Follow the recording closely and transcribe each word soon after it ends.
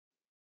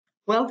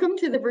Welcome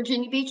to the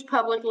Virginia Beach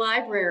Public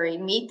Library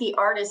Meet the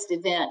Artist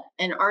event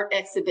and art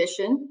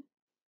exhibition.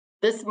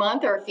 This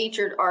month, our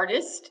featured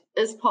artist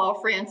is Paul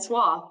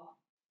Francois.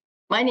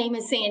 My name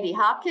is Sandy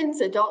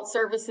Hopkins, Adult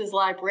Services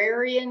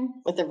Librarian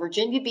with the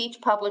Virginia Beach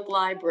Public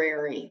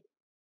Library.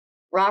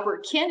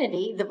 Robert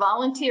Kennedy, the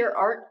Volunteer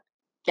Art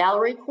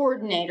Gallery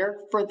Coordinator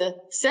for the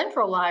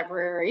Central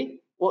Library,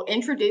 will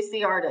introduce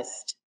the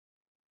artist.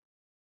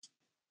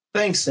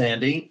 Thanks,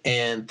 Sandy,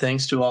 and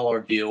thanks to all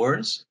our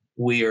viewers.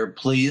 We are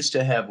pleased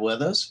to have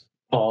with us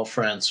Paul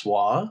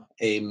Francois,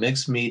 a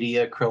mixed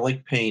media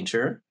acrylic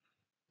painter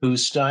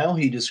whose style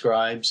he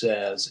describes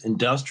as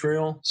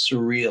industrial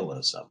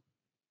surrealism.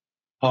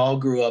 Paul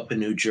grew up in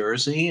New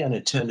Jersey and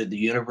attended the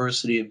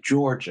University of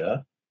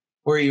Georgia,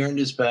 where he earned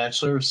his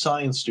Bachelor of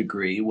Science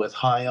degree with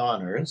high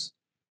honors,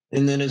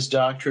 and then his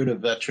doctorate of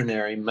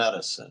veterinary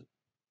medicine.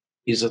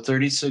 He's a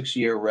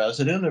 36-year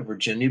resident of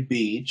Virginia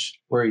Beach,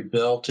 where he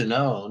built and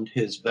owned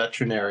his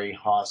veterinary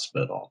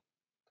hospital.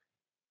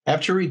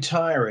 After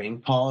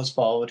retiring, Paul has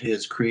followed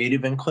his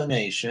creative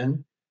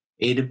inclination,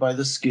 aided by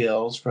the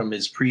skills from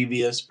his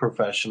previous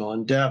professional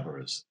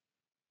endeavors.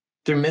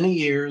 Through many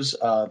years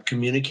of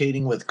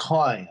communicating with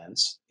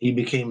clients, he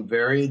became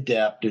very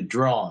adept at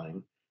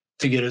drawing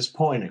to get his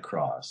point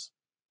across.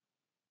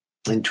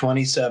 In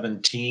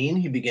 2017,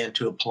 he began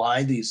to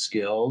apply these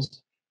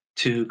skills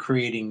to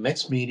creating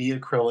mixed media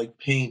acrylic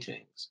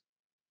paintings.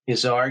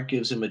 His art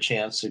gives him a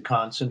chance to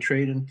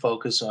concentrate and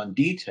focus on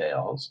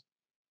details,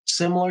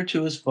 similar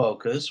to his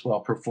focus while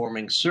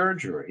performing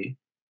surgery,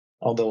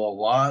 although a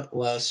lot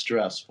less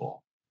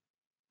stressful.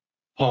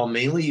 Paul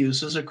mainly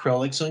uses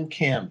acrylics on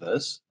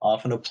canvas,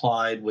 often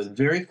applied with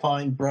very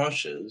fine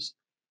brushes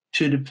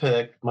to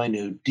depict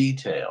minute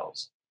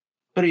details,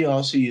 but he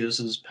also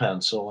uses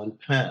pencil and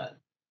pen.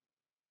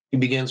 He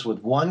begins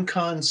with one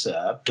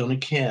concept on a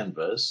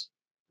canvas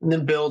and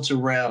then builds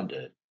around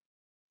it,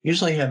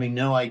 usually having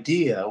no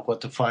idea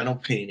what the final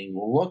painting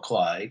will look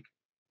like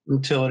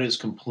until it is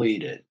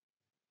completed.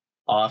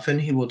 Often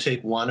he will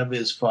take one of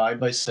his 5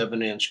 by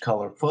 7 inch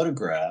color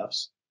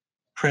photographs,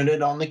 print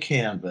it on the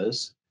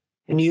canvas,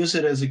 and use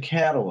it as a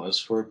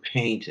catalyst for a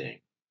painting.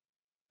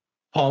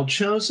 Paul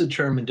chose the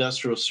term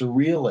industrial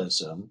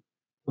surrealism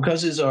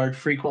because his art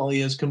frequently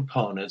has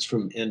components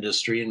from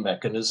industry and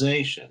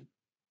mechanization,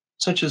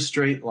 such as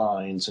straight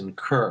lines and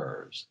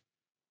curves.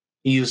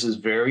 He uses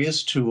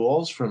various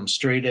tools from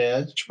straight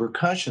edge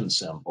percussion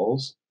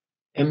cymbals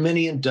and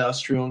many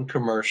industrial and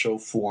commercial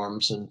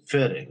forms and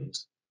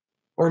fittings,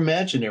 or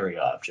imaginary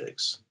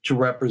objects, to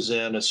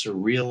represent a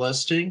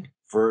surrealistic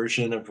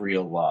version of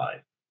real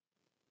life.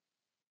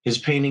 His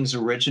paintings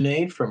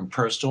originate from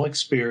personal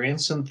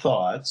experience and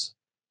thoughts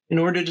in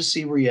order to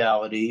see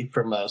reality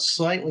from a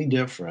slightly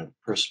different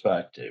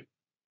perspective.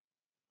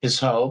 His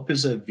hope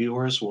is that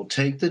viewers will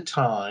take the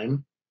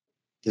time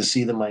to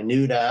see the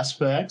minute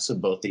aspects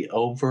of both the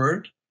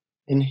overt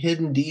and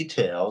hidden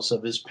details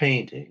of his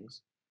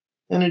paintings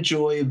and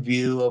enjoy a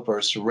view of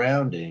our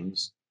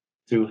surroundings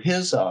through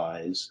his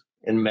eyes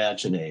and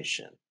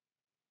imagination.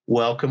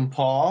 Welcome,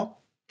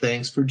 Paul.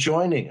 Thanks for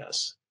joining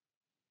us.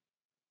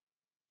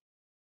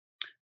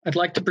 I'd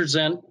like to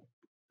present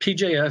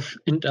PJF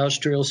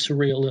Industrial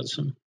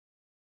Surrealism.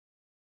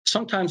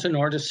 Sometimes an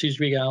artist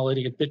sees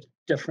reality a bit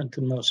different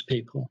than most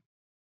people,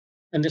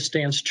 and this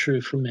stands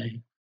true for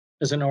me.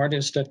 As an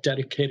artist, I've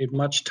dedicated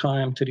much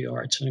time to the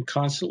arts and am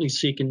constantly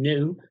seeking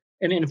new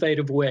and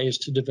innovative ways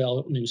to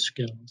develop new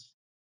skills.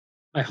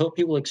 I hope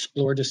you will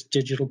explore this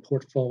digital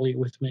portfolio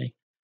with me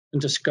and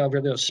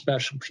discover those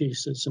special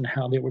pieces and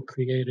how they were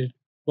created,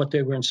 what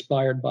they were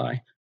inspired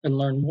by, and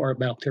learn more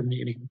about their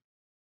meaning.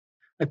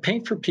 I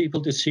paint for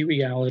people to see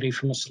reality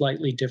from a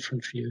slightly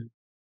different view.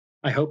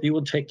 I hope you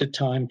will take the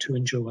time to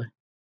enjoy.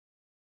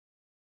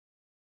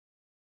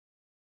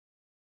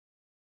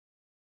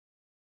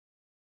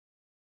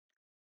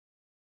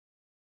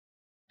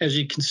 As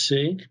you can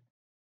see,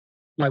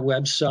 my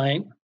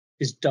website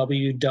is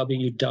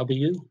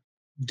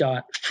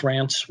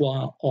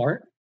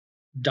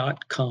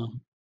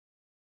www.francoisart.com.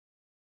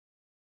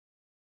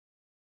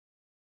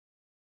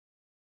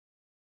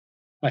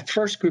 My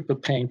first group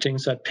of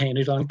paintings I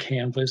painted on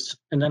canvas,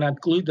 and then I've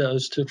glued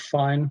those to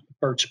fine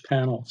birch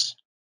panels.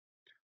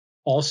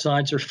 All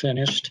sides are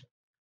finished,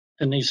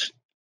 and these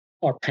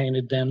are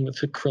painted then with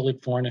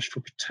acrylic varnish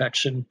for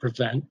protection and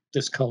prevent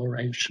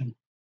discoloration.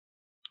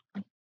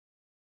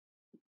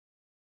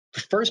 The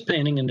first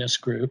painting in this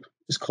group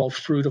is called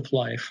Fruit of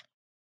Life.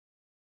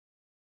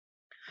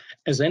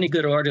 As any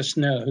good artist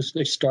knows,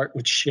 they start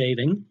with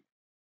shading,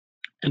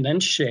 and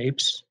then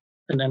shapes,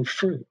 and then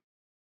fruit.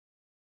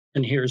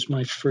 And here's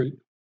my fruit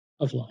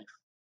of life.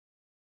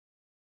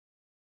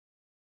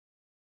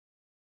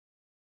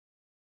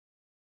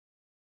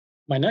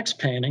 My next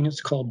painting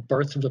is called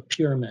Birth of a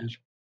Pyramid.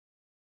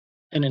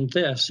 And in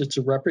this, it's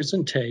a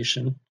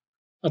representation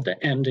of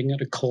the ending of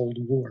the Cold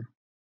War.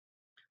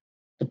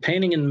 The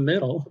painting in the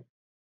middle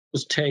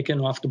was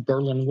taken off the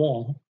Berlin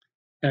Wall,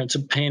 and it's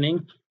a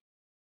painting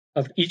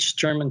of East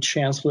German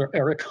Chancellor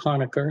Erich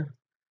Honecker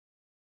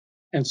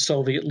and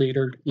Soviet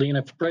leader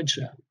Leonid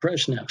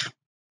Brezhnev.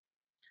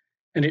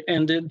 And it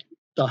ended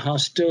the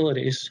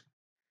hostilities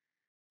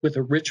with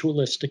a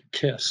ritualistic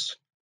kiss.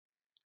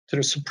 To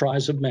the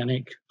surprise of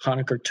many,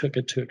 Honecker took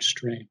it to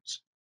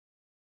extremes.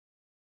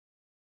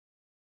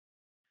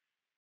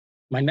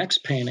 My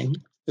next painting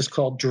is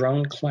called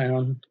Drone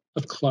Clown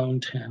of Clone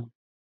Town.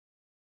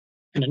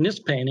 And in this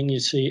painting, you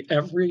see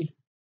every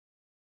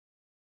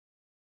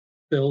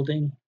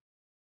building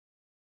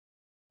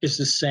is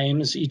the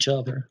same as each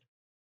other.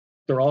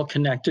 They're all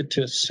connected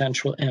to a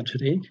central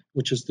entity,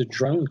 which is the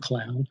drone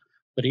clown,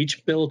 but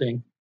each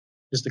building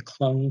is the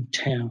clone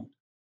town.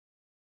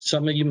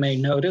 Some of you may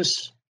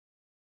notice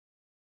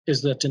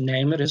is that the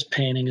name of this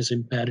painting is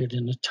embedded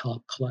in the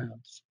top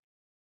clouds.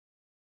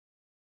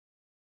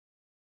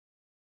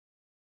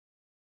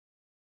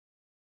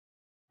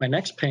 My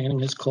next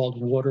painting is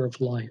called Water of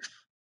Life.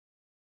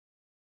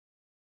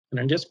 And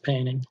in this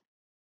painting,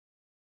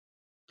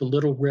 the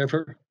little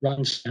river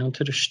runs down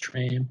to the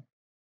stream.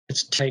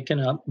 It's taken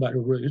up by the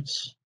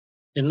roots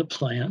in the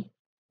plant,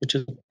 which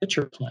is a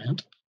pitcher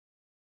plant.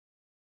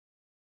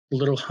 The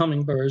little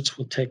hummingbirds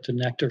will take the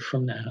nectar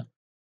from that.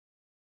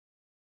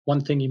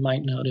 One thing you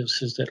might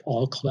notice is that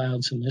all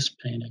clouds in this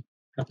painting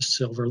have a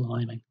silver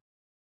lining.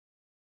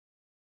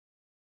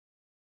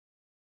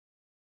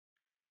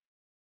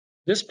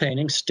 This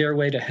painting,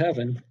 Stairway to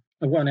Heaven,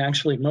 I won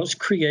actually most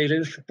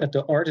creative at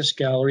the Artist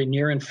Gallery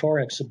Near and Far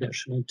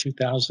exhibition in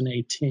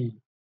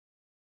 2018.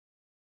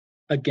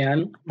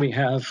 Again, we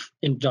have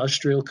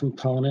industrial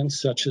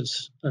components such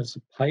as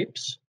the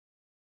pipes,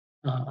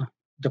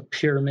 the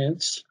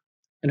pyramids.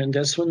 And in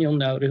this one, you'll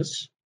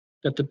notice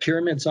that the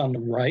pyramids on the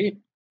right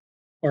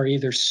are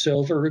either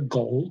silver or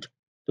gold.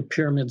 The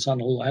pyramids on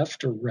the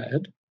left are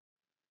red.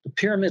 The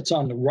pyramids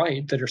on the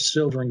right that are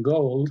silver and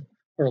gold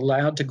are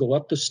allowed to go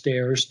up the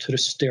stairs to the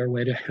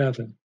stairway to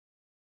heaven.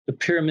 The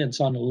pyramids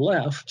on the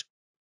left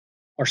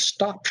are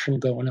stopped from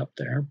going up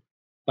there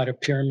by the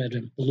pyramid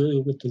in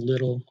blue with the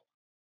little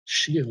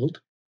shield,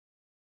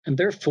 and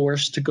they're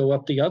forced to go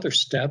up the other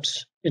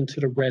steps into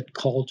the red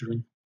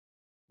cauldron.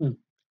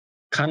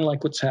 Kind of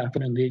like what's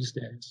happening these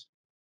days.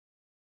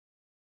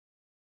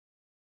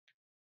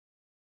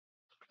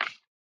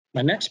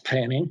 My next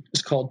painting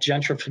is called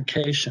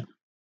Gentrification.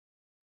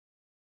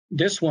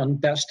 This one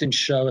best in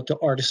show at the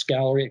Artist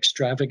Gallery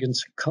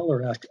Extravagance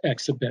Color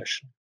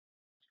exhibition.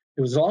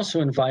 It was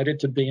also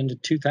invited to be in the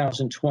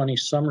 2020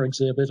 summer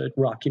exhibit at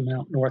Rocky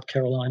Mount, North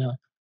Carolina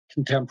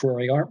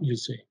Contemporary Art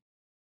Museum.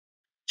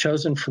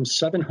 Chosen from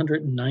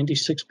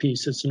 796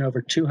 pieces and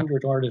over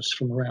 200 artists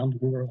from around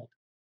the world.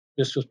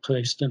 This was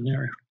placed in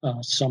their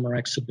summer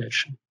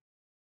exhibition.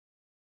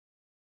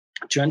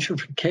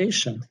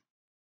 Gentrification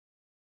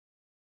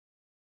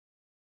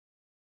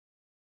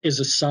is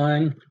a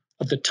sign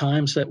of the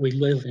times that we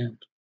live in,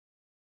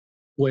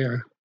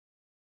 where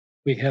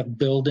we have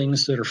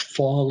buildings that are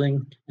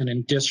falling and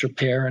in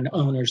disrepair and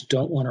owners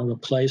don't want to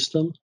replace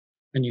them.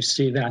 And you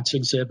see that's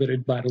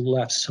exhibited by the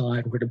left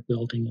side where the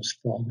building is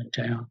falling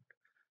down.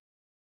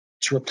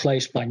 It's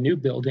replaced by new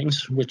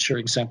buildings, which are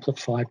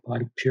exemplified by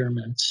the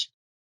pyramids.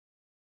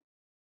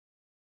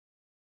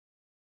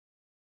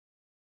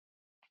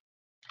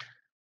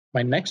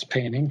 My next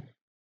painting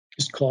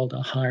is called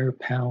A Higher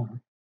Power.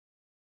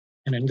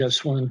 And in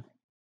this one,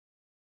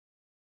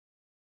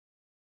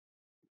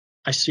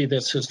 I see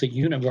this as the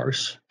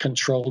universe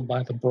controlled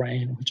by the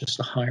brain, which is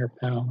the higher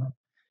power.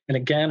 And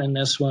again, in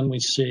this one, we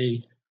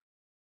see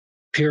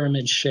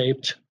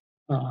pyramid-shaped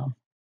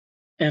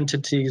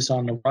entities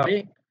on the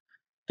right.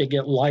 They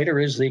get lighter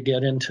as they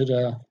get into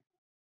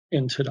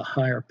the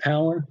higher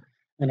power.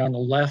 And on the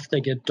left,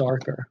 they get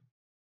darker.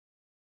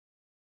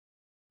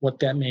 What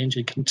that means,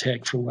 you can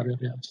take for what it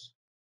is.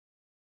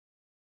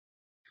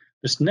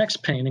 This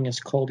next painting is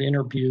called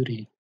Inner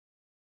Beauty.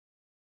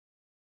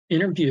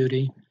 Inner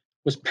Beauty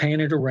was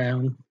painted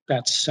around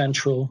that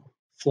central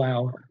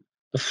flower.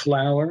 The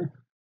flower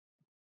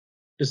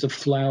is the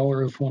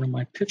flower of one of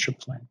my pitcher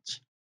plants.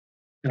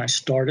 And I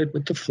started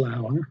with the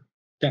flower,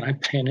 then I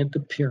painted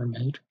the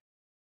pyramid,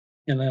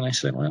 and then I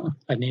said, well,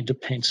 I need to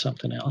paint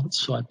something else.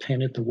 So I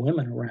painted the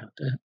women around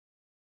it.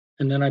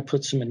 And then I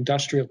put some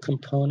industrial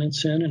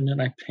components in, and then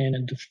I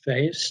painted the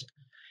face,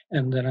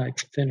 and then I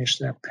finished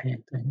that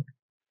painting.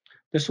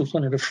 This was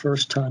one of the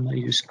first time I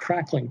used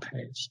crackling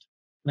paste,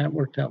 and that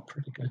worked out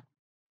pretty good.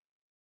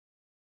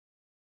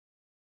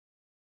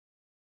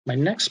 My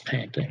next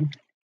painting,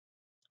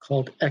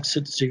 called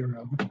Exit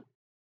Zero.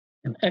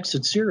 And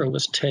Exit Zero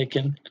was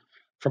taken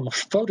from a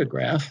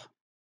photograph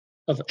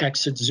of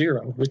Exit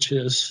Zero, which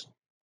is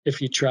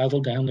if you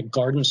travel down the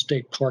Garden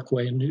State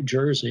Parkway in New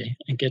Jersey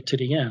and get to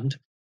the end,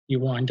 you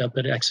wind up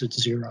at Exit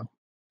Zero.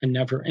 And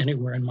never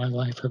anywhere in my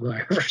life have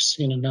I ever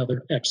seen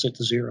another Exit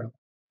Zero.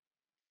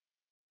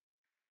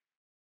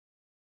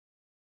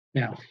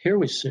 Now, here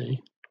we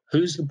see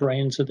who's the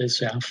brains of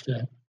this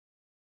outfit.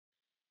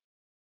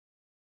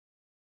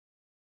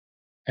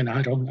 And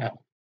I don't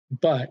know,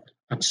 but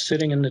I'm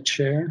sitting in the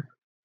chair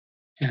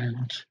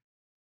and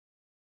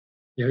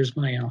there's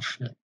my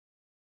outfit.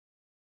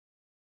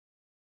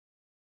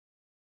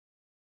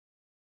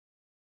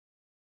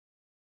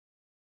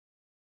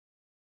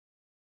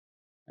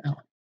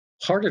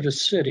 Heart of the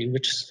City,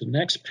 which is the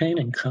next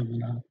painting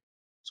coming up,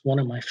 is one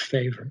of my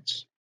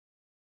favorites.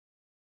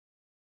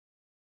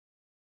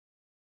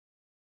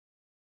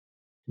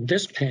 In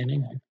this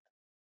painting,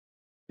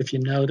 if you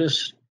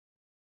notice,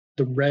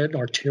 the red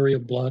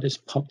arterial blood is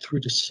pumped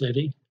through the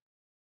city,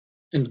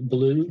 and the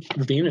blue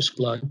venous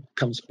blood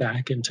comes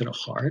back into the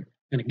heart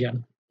and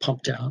again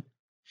pumped out.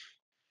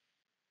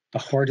 The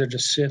heart of the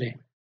city,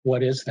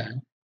 what is that?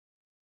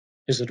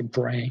 Is it a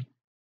brain?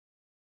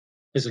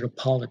 Is it a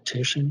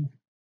politician?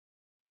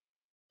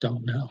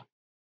 Don't know.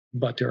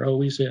 But there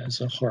always is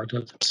a heart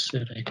of the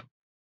city.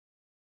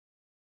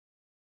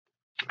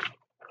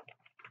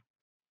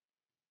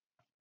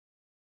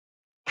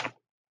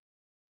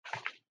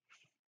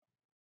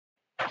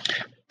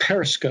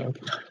 Periscope.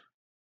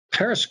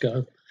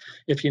 Periscope,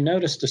 if you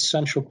notice the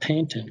central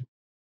painting,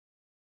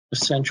 the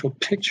central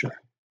picture,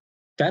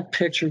 that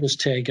picture was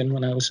taken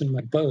when I was in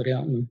my boat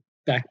out in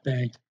Back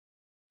Bay.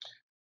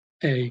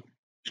 A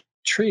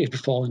tree had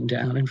fallen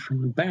down, and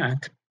from the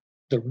back,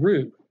 the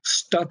root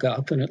stuck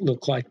up, and it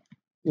looked like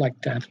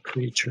that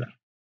creature.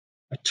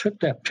 I took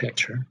that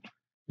picture,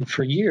 and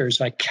for years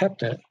I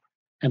kept it,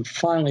 and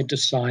finally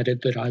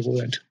decided that I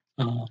would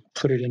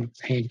put it in a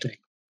painting.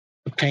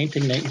 The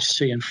painting that you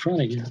see in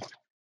front of you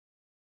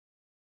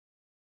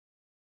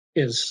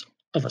is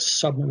of a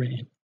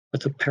submarine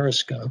with a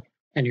periscope,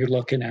 and you're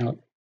looking out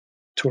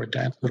toward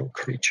that little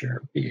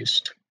creature,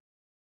 beast.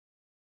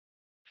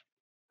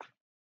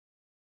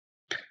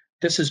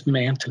 This is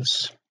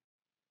mantis.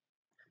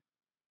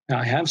 Now,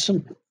 I have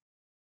some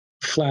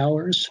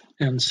flowers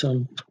and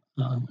some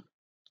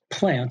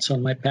plants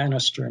on my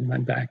banister in my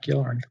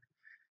backyard.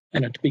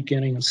 And at the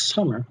beginning of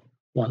summer,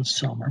 one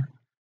summer,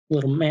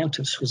 little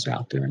mantis was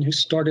out there, and he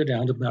started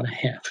out about a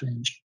 ½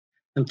 inch.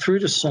 And through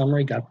the summer,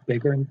 he got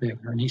bigger and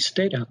bigger, and he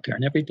stayed out there.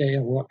 And every day I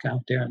walk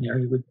out there, and there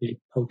he would be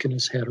poking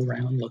his head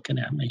around, looking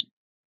at me,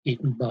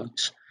 eating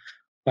bugs.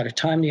 By the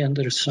time the end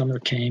of the summer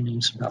came, he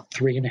was about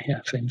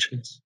 3½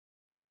 inches.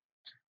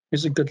 He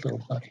was a good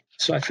little buddy.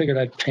 So I figured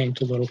I'd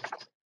paint a little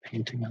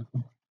painting of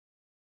him.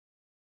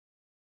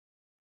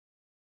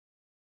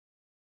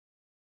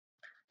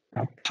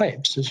 Now,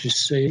 pipes, as you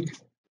see,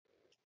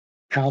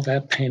 how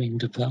that painting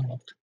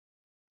developed.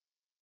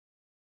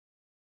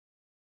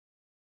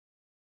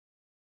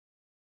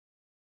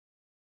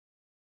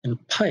 In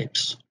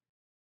pipes,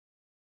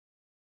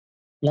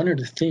 one of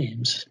the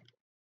themes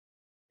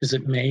is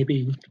it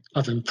maybe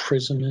of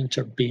imprisonment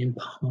or being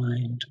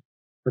behind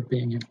or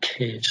being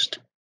encaged.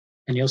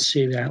 And you'll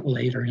see that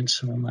later in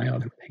some of my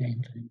other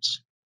paintings,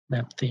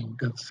 that theme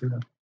go through.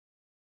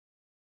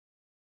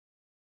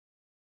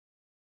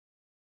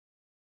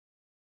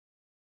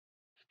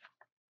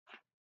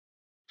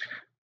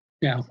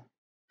 Now,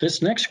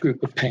 this next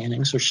group of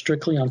paintings are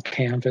strictly on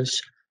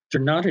canvas.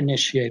 They're not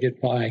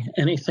initiated by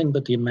anything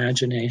but the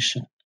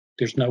imagination.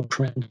 There's no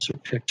prints or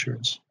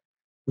pictures.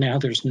 Now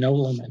there's no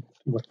limit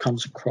to what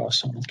comes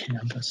across on the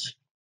canvas.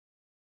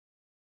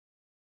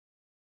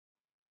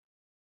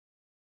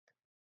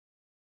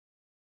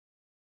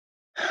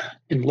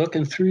 In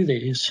looking through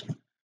these,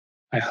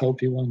 I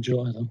hope you will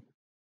enjoy them.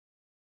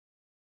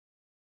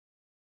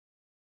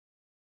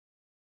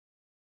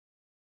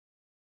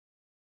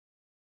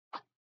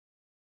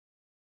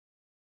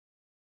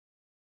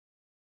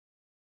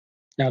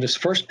 Now, this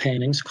first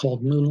painting is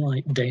called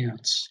Moonlight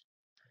Dance.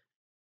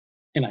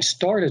 And I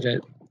started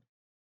it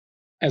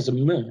as a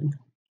moon,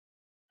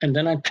 and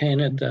then I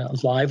painted a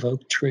live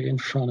oak tree in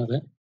front of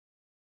it.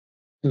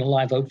 And the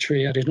live oak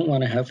tree, I didn't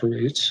want to have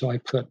roots, so I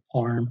put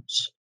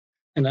arms.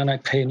 And then I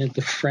painted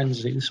the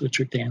frenzies, which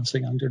are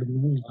dancing under the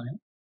moonlight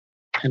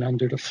and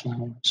under the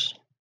flowers.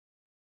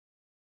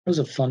 It was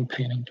a fun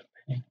painting to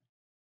paint.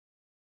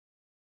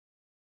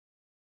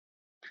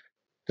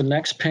 The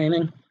next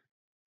painting,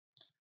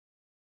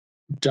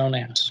 don't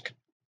ask.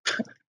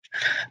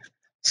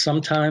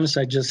 Sometimes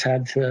I just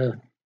had to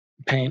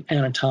paint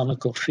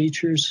anatomical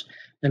features,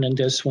 and in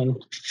this one,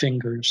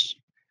 fingers.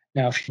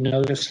 Now, if you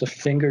notice, the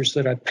fingers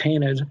that I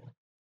painted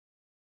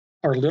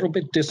are a little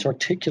bit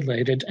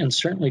disarticulated and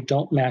certainly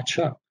don't match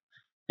up.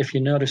 If you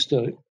notice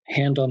the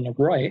hand on the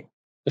right,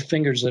 the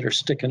fingers that are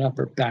sticking up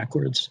are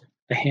backwards.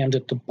 The hand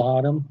at the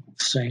bottom,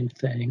 same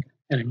thing.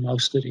 And in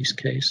most of these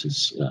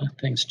cases,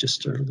 things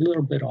just are a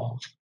little bit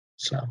off.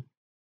 So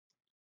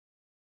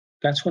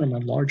that's one of my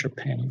larger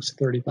paintings,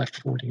 30 by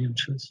 40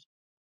 inches.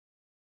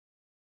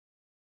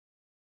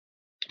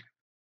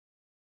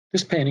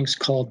 This painting's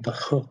called The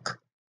Hook.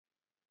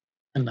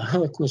 And The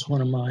Hook was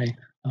one of my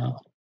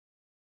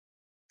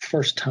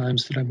first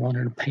times that I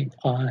wanted to paint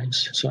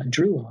eyes. So I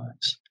drew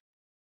eyes.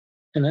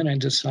 And then I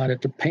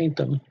decided to paint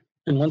them.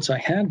 And once I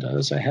had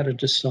those, I had to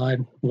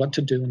decide what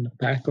to do in the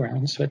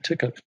background. So I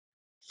took a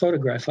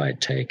photograph I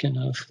had taken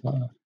of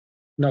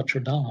Notre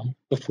Dame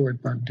before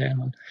it burned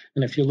down.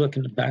 And if you look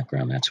in the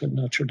background, that's what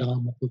Notre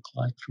Dame would look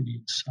like from the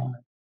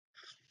inside.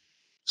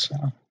 So,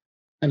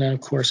 and then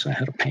of course I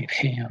had to paint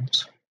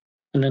hands.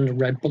 And then the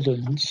red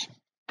balloons.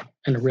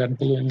 And the red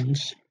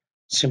balloons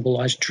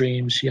symbolize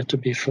dreams yet to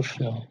be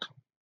fulfilled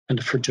and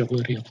the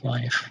fragility of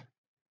life.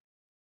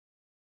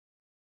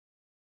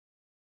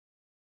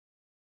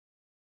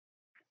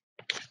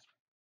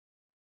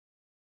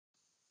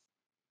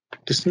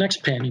 This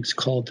next painting is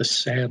called The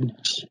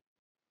Sadness.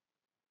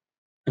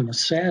 And The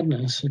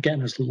Sadness,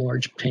 again, is a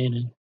large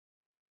painting.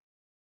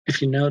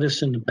 If you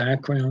notice in the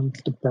background,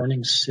 the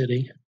burning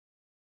city,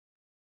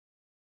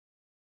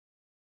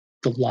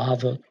 the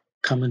lava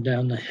coming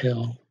down the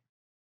hill,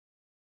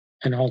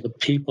 and all the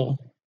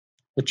people,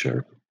 which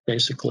are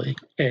basically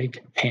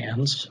egg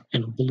hands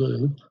in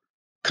blue,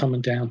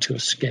 coming down to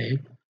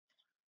escape.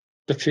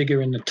 The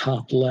figure in the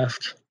top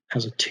left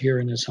has a tear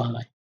in his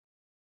eye.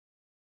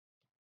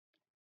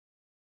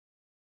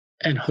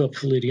 And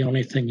hopefully the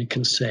only thing it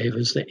can save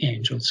is the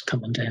angels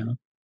coming down.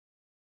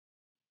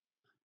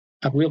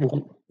 I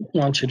really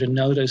want you to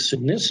notice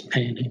in this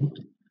painting,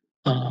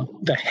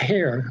 the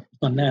hair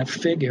on that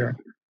figure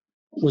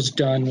was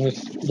done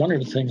with one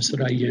of the things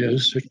that I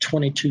use are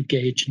 22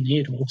 gauge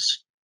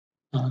needles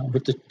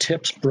with the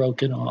tips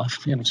broken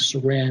off in a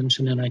syringe,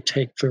 and then I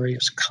take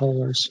various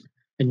colors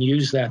and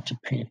use that to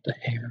paint the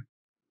hair.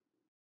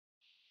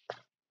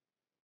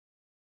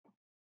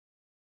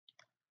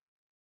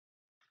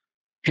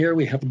 Here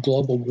we have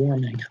global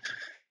warming.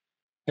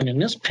 And in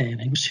this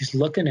painting, she's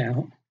looking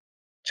out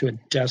to a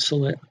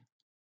desolate,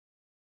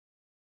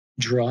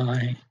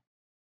 dry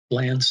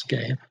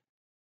landscape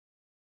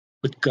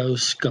with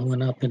ghosts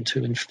going up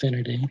into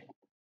infinity,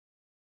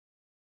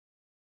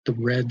 the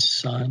red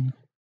sun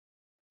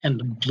and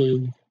the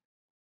blue.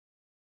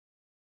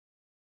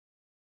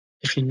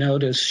 If you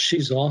notice,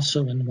 she's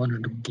also in one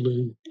of the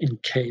blue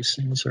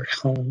encasings or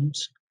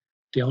homes.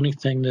 The only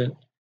thing that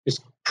is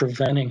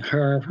preventing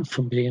her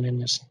from being in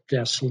this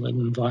desolate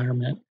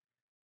environment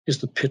is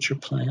the pitcher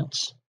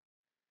plants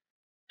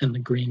and the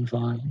green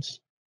vines.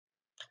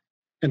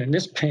 And in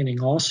this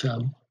painting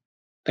also,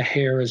 the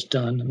hair is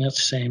done in that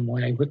same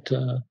way with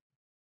the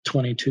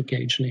 22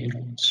 gauge needle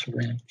and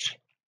syringe.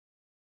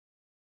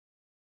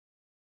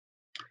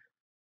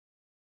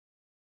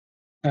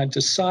 I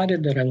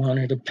decided that I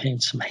wanted to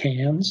paint some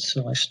hands,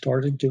 so I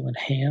started doing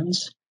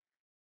hands.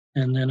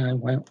 And then I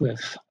went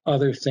with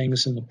other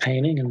things in the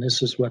painting, and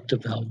this is what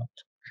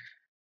developed.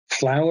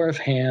 Flower of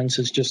Hands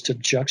is just a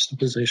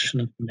juxtaposition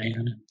of man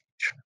and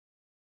nature.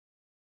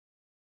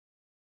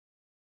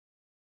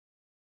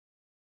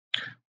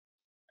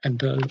 And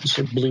those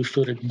are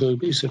blue-footed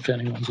boobies, if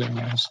anyone's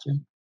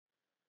interested,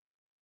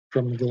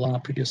 from the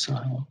Galapagos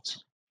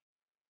Islands.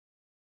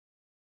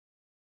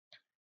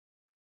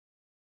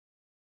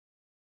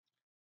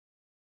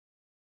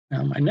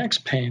 Now, my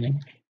next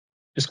painting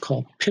is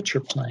called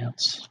Pitcher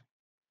Plants.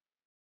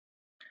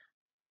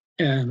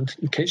 And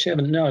in case you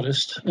haven't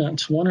noticed,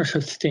 it's one of the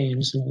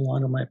themes in a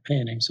lot of my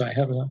paintings. I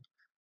have a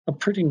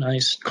pretty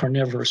nice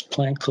carnivorous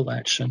plant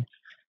collection.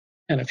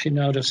 And if you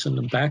notice in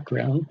the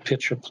background,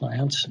 pitcher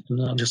plants, and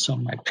notice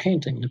on my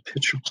painting, the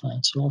pitcher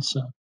plants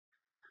also,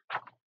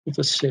 with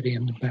the city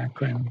in the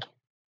background.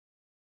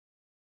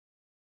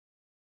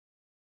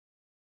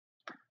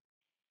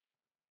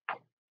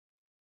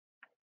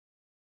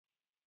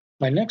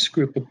 My next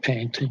group of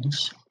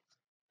paintings,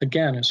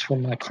 again, is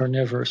from my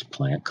carnivorous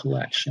plant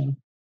collection.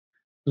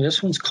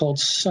 This one's called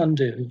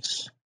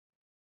Sundews.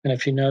 And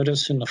if you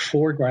notice in the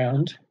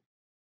foreground,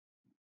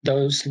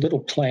 those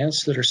little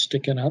plants that are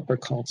sticking up are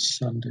called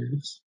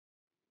sundews.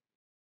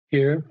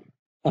 Here,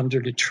 under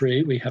the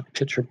tree, we have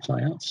pitcher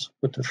plants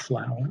with the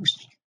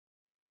flowers.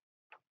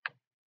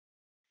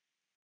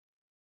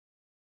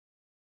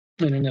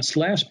 And in this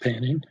last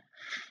painting,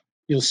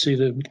 you'll see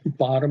the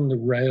bottom, the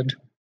red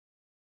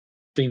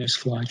Venus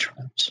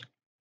flytraps.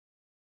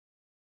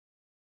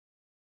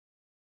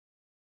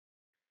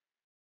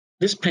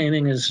 This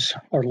painting is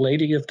Our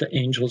Lady of the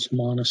Angels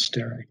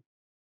Monastery.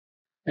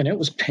 And it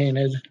was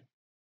painted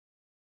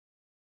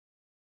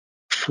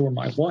for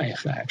my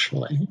wife,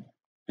 actually.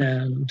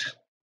 And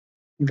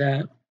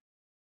that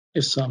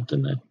is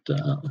something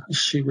that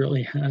she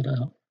really had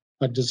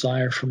a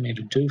desire for me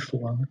to do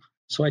for her.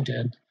 So I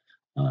did.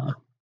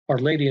 Our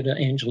Lady of the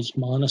Angels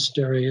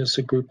Monastery is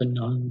a group of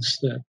nuns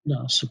that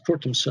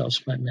support themselves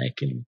by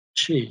making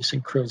cheese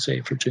in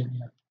Crozet,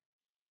 Virginia.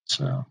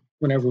 So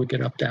whenever we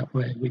get up that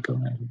way, we go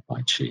in and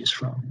buy cheese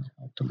from them and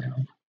help them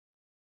out.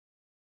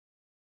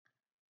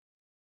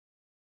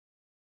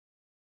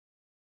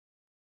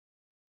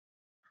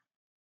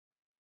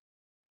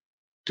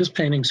 This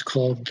painting's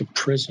called The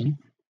Prison.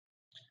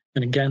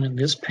 And again, in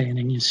this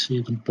painting, you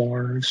see the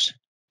bars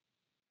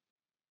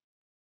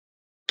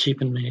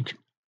keeping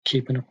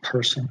a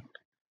person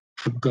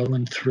from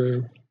going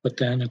through, but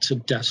then it's a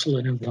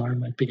desolate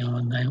environment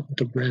beyond that with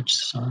the red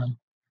sun and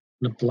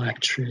the black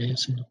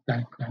trees in the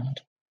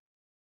background.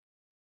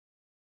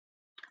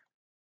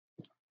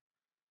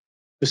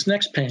 This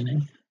next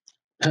painting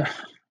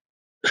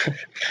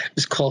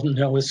is called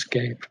No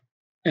Escape.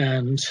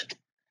 And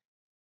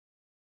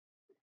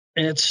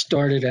it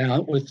started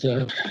out with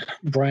the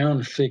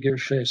brown figure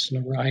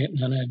facing the right, and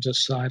then I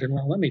decided,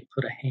 well, let me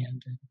put a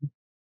hand in.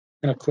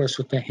 And of course,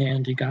 with the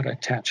hand, you got to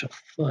attach a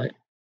foot.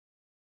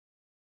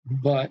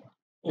 But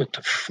with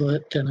the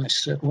foot, then I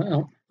said,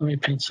 well, let me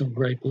paint some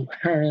great blue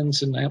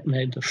herons, and that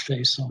made the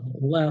face on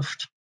the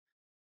left.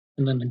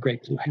 And then the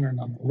great blue heron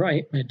on the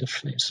right made the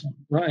face on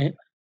the right.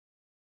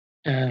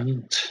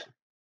 And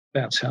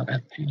That's how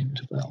that painting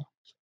developed.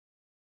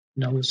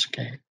 No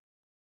escape.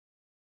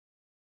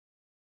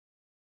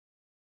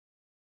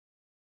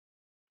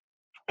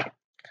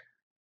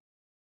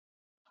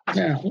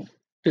 Now,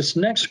 this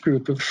next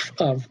group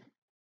of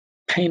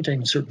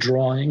paintings or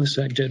drawings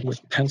I did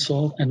with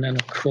pencil and then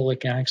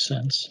acrylic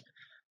accents.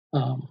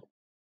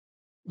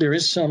 There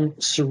is some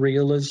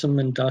surrealism,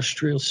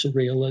 industrial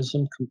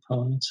surrealism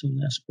components in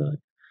this, but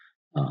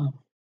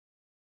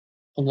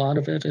a lot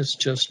of it is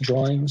just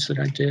drawings that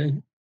I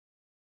did.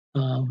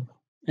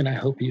 And I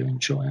hope you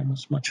enjoy them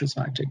as much as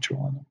I did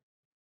drawing them.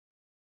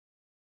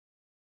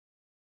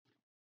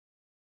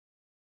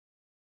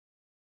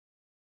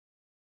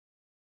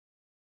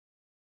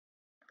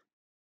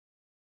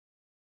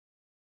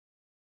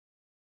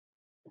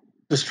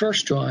 This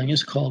first drawing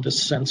is called A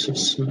Sense of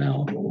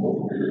Smell.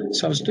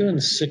 So I was doing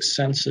the six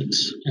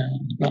senses,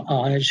 and the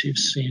eyes you've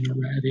seen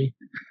already.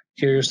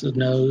 Here's the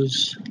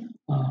nose.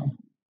 And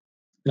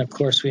of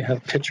course, we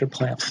have pitcher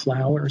plant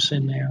flowers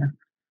in there.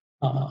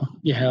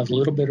 You have a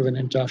little bit of an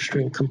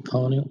industrial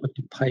component with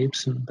the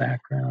pipes in the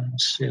background in the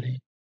city.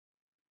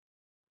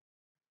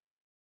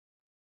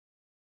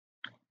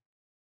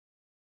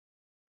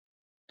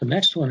 The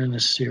next one in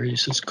this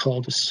series is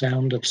called The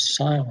Sound of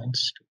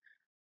Silence.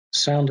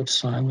 Sound of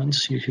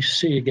Silence, you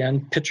see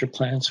again pitcher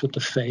plants with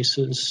the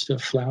faces, the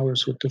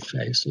flowers with the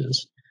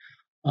faces,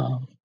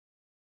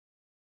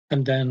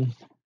 and then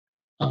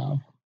the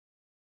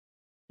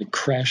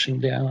crashing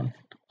down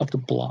of the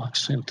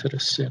blocks into the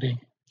city.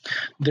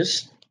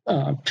 This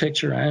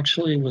picture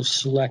actually was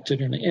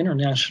selected in an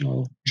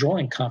international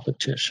drawing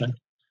competition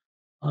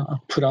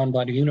put on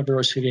by the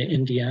University of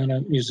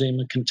Indiana Museum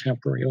of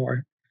Contemporary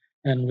Art.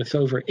 And with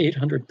over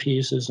 800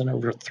 pieces and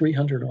over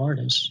 300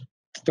 artists,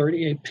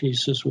 38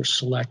 pieces were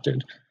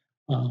selected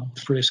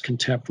for this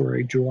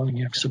contemporary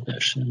drawing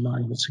exhibition, and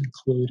mine was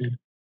included.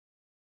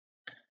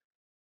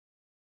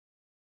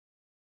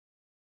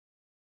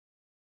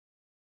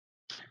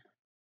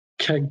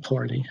 Keg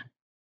party.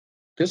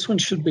 This one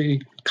should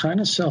be kind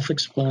of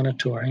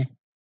self-explanatory.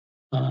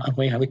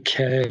 We have a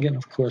keg, and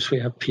of course we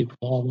have people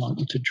all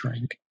wanting to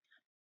drink.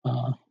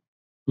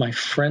 My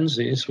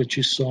frenzies, which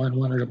you saw in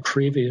one of the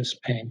previous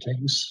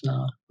paintings,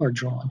 are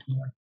drawn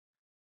here.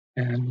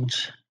 And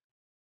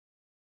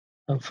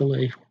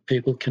hopefully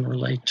people can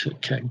relate to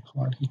keg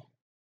party.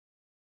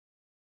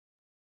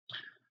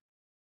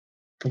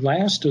 The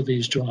last of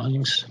these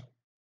drawings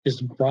is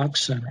the Brock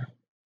Center.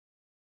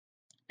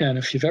 And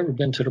if you've ever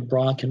been to the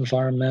Brock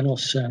Environmental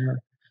Center,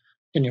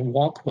 in your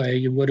walkway,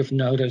 you would have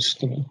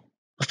noticed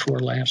before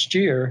last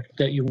year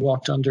that you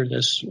walked under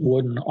this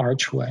wooden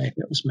archway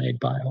that was made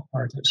by an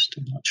artist.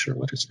 I'm not sure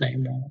what his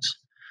name was.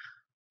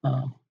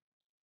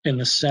 In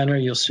the center,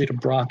 you'll see the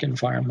Brock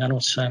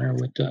Environmental Center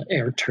with the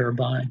air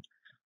turbine.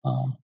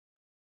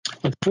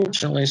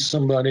 Unfortunately,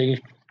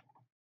 somebody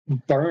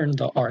burned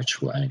the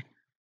archway,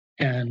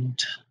 and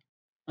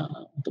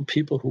the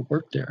people who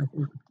worked there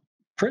were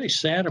pretty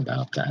sad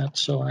about that.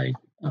 So I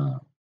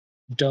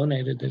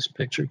donated this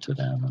picture to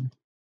them and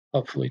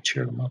hopefully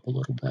cheered them up a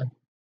little bit.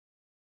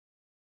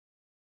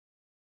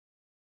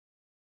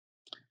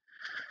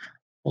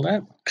 Well,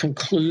 that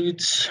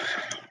concludes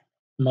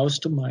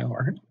most of my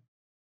art.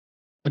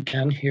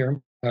 Again,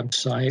 here,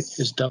 website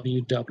is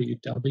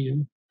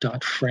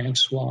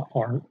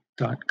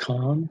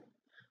www.francoisart.com.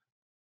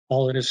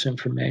 All of this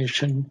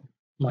information,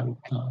 my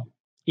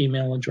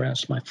email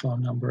address, my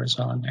phone number is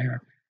on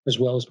there, as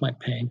well as my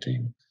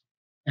painting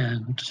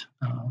and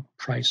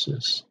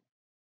prices,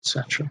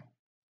 etc.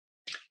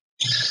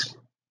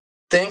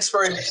 Thanks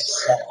very much.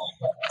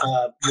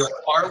 Your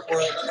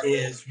artwork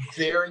is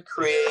very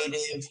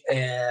creative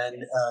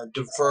and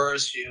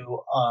diverse.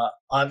 You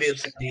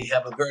obviously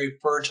have a very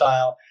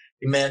fertile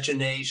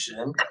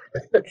imagination.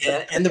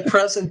 And the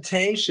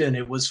presentation,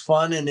 it was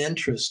fun and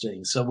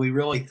interesting. So we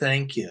really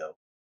thank you.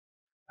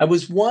 I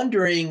was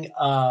wondering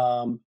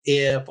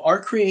if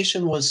art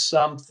creation was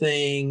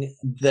something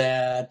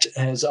that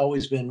has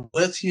always been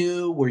with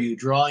you. Were you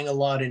drawing a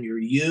lot in your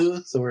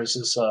youth, or is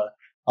this a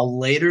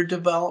later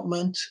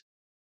development?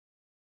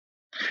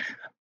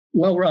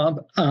 Well,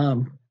 Rob,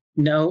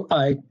 no,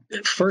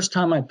 first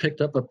time I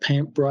picked up a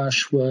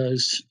paintbrush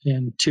was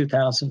in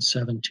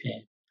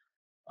 2017.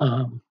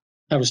 I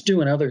was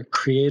doing other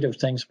creative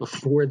things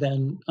before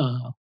then,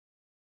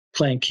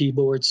 playing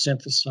keyboards,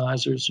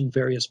 synthesizers in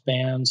various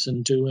bands,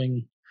 and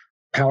doing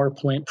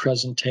PowerPoint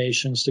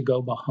presentations to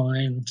go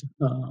behind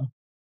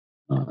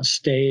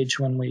stage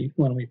when we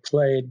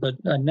played. But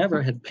I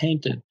never had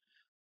painted.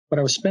 But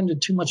I was spending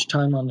too much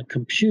time on the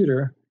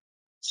computer.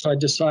 So I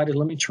decided,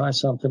 let me try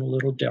something a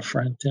little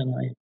different. And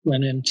I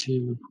went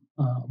into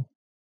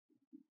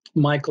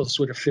Michael's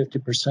with a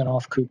 50%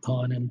 off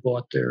coupon and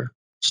bought their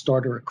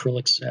starter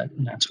acrylic set.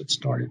 And that's what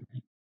started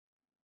me.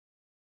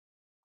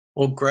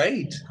 Well,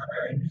 great.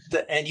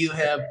 And you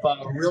have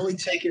really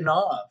taken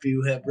off.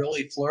 You have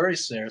really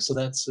flourished there. So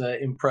that's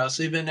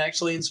impressive and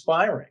actually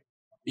inspiring.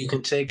 You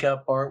can take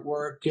up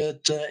artwork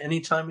at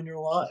any time in your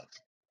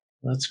life.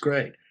 That's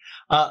great.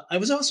 I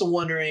was also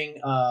wondering,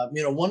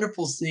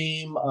 wonderful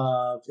theme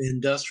of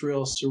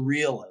industrial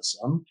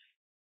surrealism,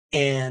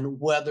 and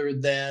whether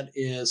that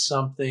is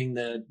something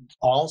that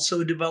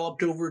also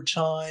developed over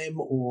time,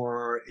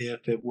 or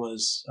if it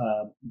was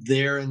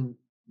there in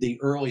the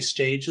early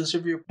stages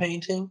of your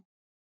painting.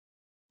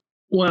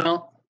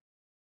 Well,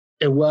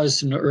 it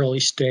was in the early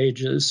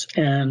stages.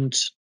 And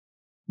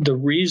the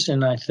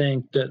reason I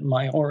think that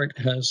my art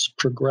has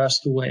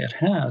progressed the way it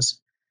has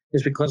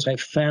is because I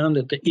found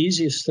that the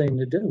easiest thing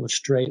to do was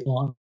straight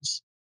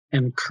lines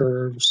and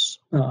curves,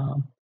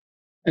 and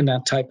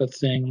that type of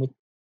thing with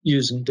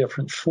using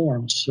different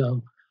forms.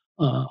 So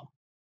uh,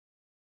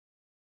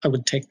 I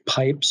would take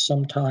pipes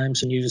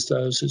sometimes and use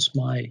those as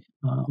my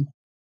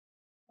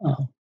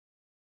uh,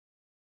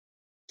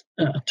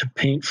 to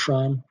paint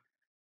from.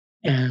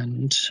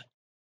 And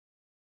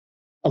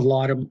a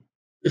lot of,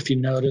 if you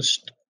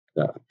noticed,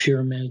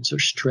 pyramids are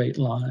straight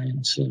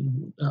lines,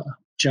 and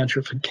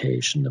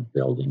gentrification of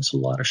buildings, a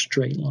lot of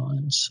straight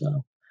lines.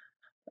 So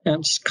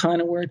that's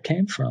kind of where it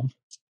came from.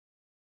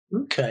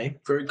 Okay,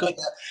 very good.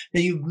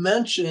 Now, you've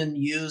mentioned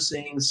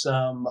using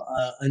some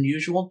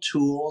unusual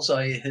tools.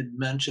 I had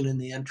mentioned in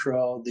the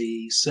intro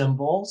the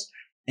symbols,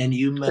 and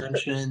you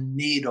mentioned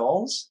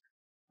needles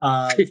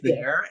Yeah.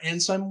 there.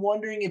 And so I'm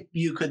wondering if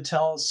you could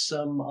tell us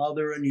some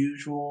other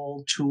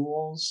unusual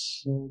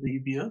tools that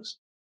you've used.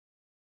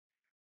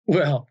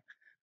 Well,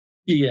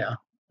 yeah.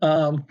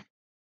 Um,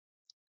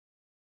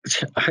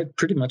 I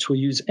pretty much will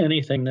use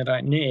anything that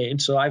I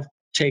need. So I've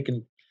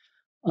taken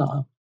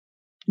uh,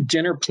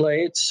 dinner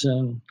plates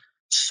and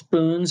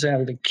spoons out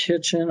of the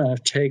kitchen.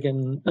 I've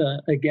taken,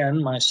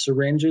 again, my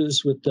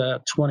syringes with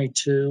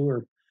 22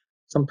 or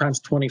sometimes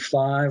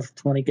 25,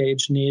 20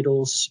 gauge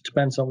needles.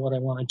 Depends on what I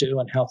want to do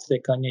and how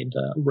thick I need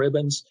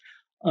ribbons.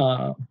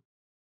 Uh,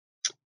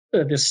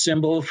 the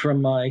symbol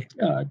from my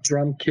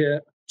drum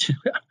kit.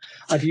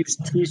 I've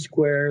used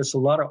T-squares, a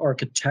lot of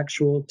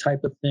architectural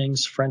type of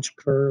things, French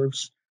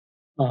curves.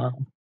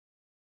 Um,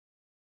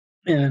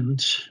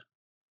 and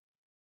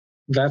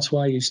that's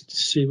why you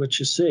see what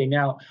you see.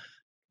 Now,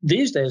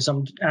 these days,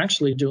 I'm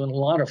actually doing a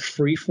lot of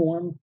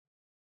freeform,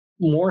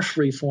 more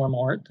freeform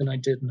art than I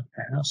did in the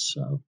past.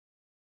 So,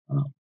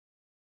 uh,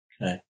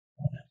 Okay.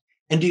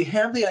 And do you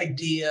have the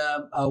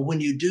idea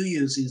when you do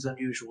use these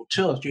unusual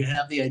tools? Do you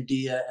have the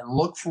idea and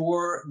look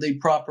for the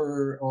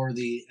proper or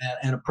the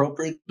an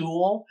appropriate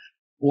tool,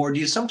 or do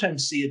you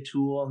sometimes see a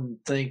tool and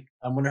think,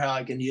 "I wonder how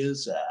I can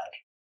use that"?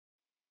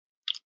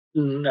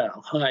 no,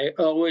 I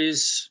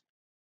always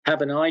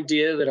have an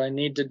idea that I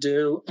need to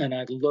do, and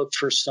I look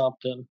for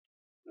something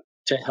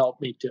to help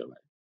me do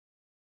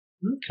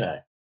it. Okay,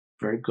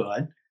 very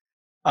good.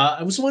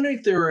 I was wondering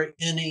if there are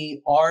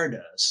any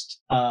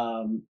artists,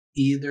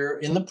 either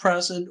in the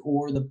present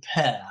or the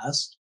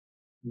past,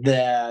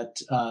 that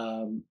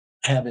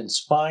have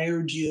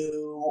inspired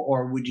you,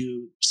 or would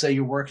you say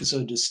your work is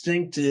so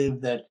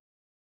distinctive that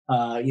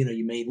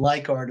you may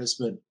like artists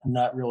but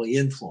not really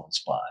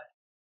influenced by?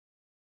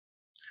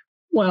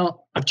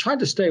 Well, I've tried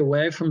to stay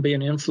away from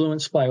being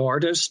influenced by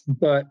artists,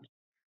 but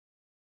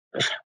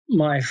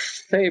my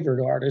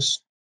favorite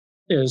artist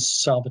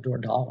is Salvador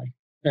Dali.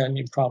 And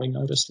you probably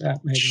noticed that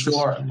maybe in some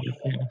Sure. of your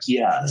things.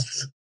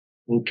 Yes.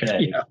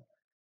 Okay. Yeah.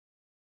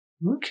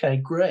 Okay.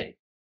 Great.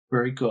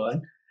 Very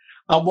good.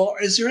 Well,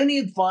 is there any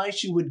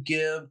advice you would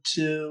give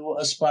to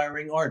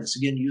aspiring artists?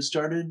 Again, you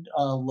started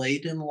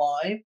late in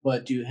life,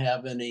 but do you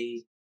have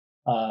any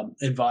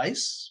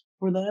advice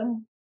for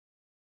them?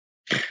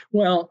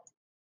 Well,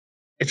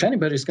 if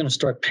anybody's going to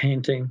start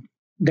painting,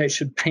 they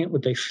should paint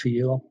what they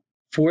feel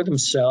for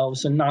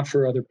themselves and not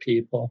for other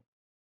people.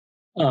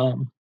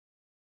 Um,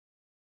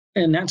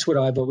 and that's what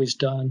I've always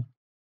done.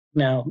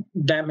 Now,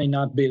 that may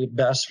not be the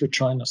best for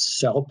trying to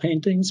sell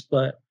paintings,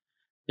 but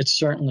it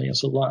certainly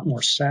is a lot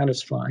more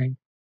satisfying.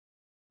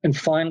 And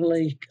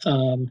finally,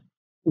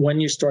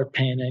 when you start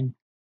painting,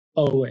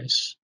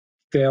 always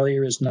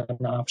failure is not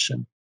an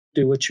option.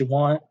 Do what you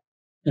want,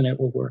 and it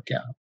will work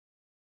out.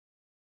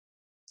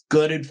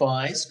 Good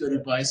advice. Good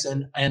advice,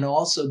 and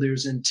also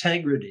there's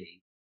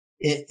integrity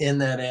in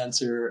that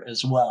answer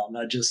as well,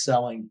 not just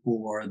selling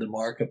for the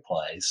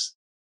marketplace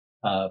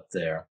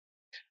there.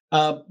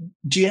 Uh,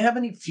 do you have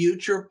any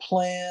future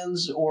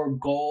plans or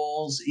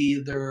goals,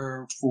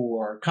 either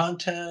for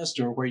contest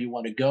or where you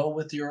want to go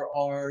with your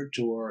art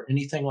or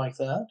anything like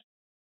that?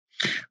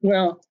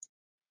 Well,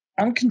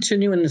 I'm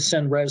continuing to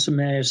send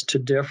resumes to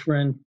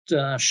different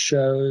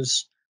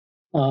shows,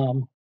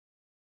 um,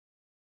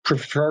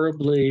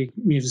 preferably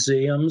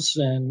museums.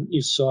 And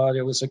you saw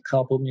there was a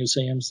couple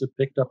museums that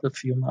picked up a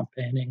few of my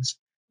paintings.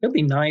 It'd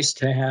be nice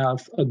to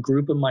have a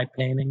group of my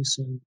paintings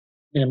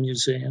in a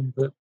museum,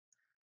 but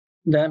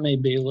that may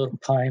be a little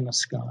pie in the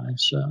sky.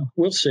 So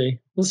we'll see.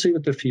 We'll see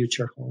what the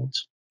future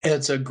holds.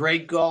 It's a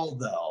great goal,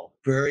 though.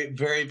 Very,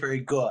 very,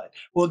 very good.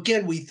 Well,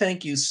 again, we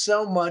thank you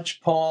so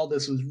much, Paul.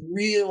 This was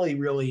really,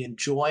 really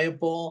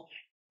enjoyable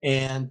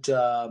and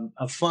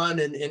fun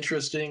and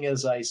interesting,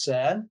 as I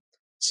said.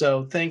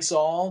 So, thanks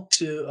all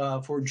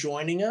to for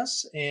joining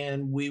us,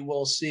 and we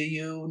will see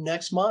you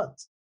next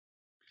month.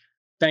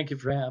 Thank you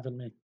for having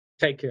me.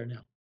 Take care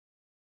now.